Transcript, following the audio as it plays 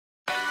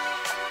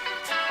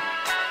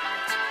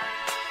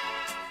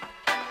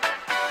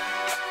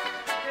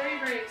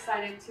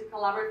excited to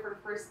collaborate for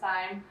the first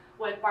time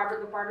with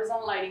the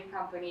Barbizon lighting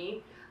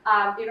company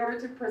in order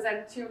to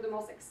present two of the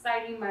most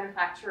exciting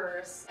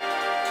manufacturers.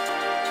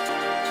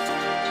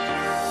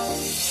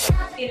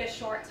 In a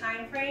short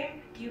time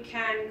frame, you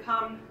can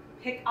come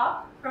pick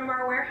up from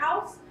our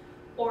warehouse,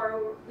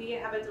 or we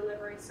have a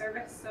delivery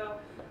service. So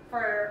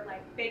for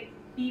like big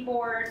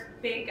B-board,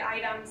 big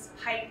items,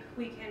 pipe,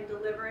 we can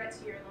deliver it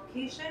to your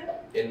location.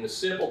 In the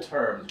simple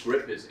terms,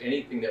 grip is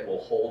anything that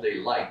will hold a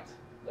light,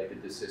 like a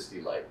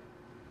DeSisti light,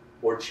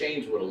 or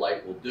change what a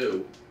light will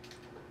do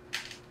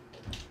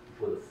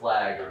with a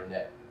flag or a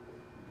net.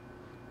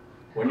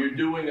 When you're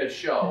doing a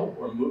show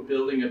or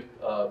building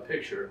a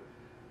picture,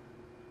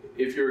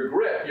 if you're a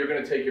grip, you're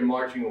going to take your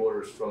marching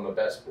orders from a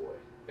best boy.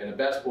 And the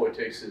best boy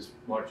takes his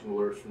marching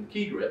orders from the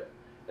key grip,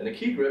 and the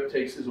key grip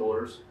takes his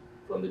orders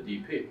from the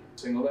DP.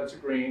 Single nets are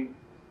green,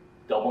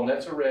 double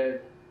nets are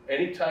red,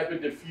 any type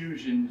of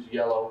diffusion is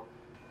yellow.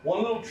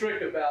 One little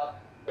trick about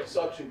a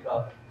suction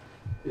cup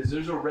is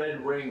there's a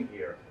red ring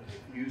here.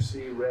 If you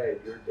see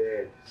red, you're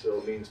dead, so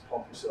it means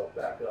pump yourself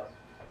back up.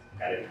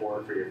 Got a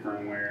board for your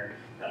firmware,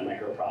 got a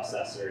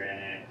microprocessor in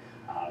it.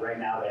 Right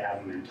now they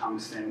have them in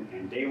tungsten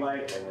and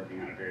daylight. They're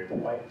working on a variable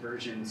white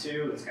version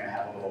too. It's going to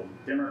have a little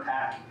dimmer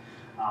pack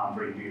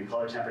where you can do your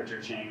color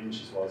temperature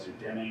change as well as your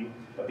dimming.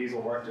 But these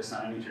will work just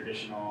on any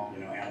traditional,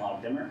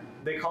 analog dimmer.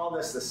 They call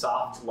this the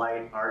soft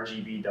light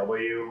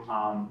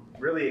RGBW.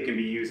 Really, it can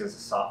be used as a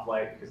soft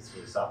light because it's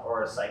really soft,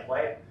 or a sight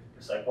light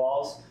for sight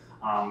walls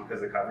because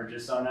the coverage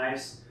is so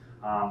nice.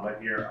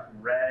 But your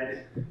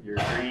red, your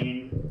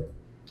green,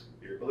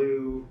 your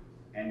blue,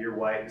 and your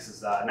white. This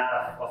is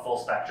not a full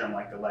spectrum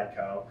like the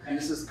Leadco. And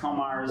this is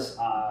Coemar's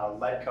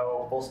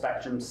Leadco Full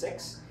Spectrum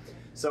 6.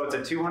 So it's a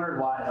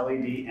 200-watt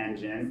LED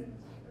engine.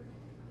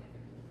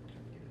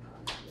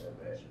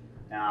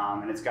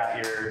 And it's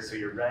got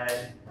your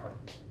red,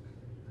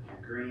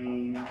 your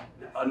green.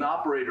 An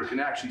operator can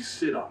actually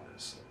sit on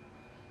this.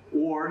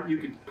 Or you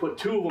could put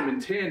two of them in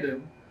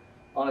tandem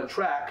on a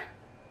track,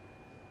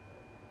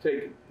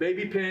 take a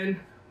baby pin,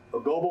 a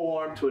gobo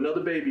arm to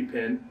another baby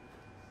pin,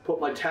 put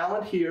my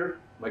talent here,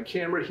 my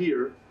camera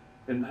here,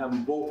 and have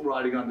them both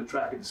riding on the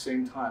track at the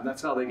same time.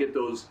 That's how they get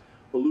those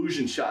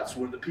illusion shots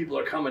where the people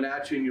are coming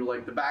at you and you're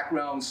like the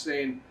background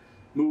staying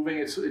moving.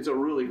 It's a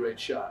really great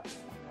shot.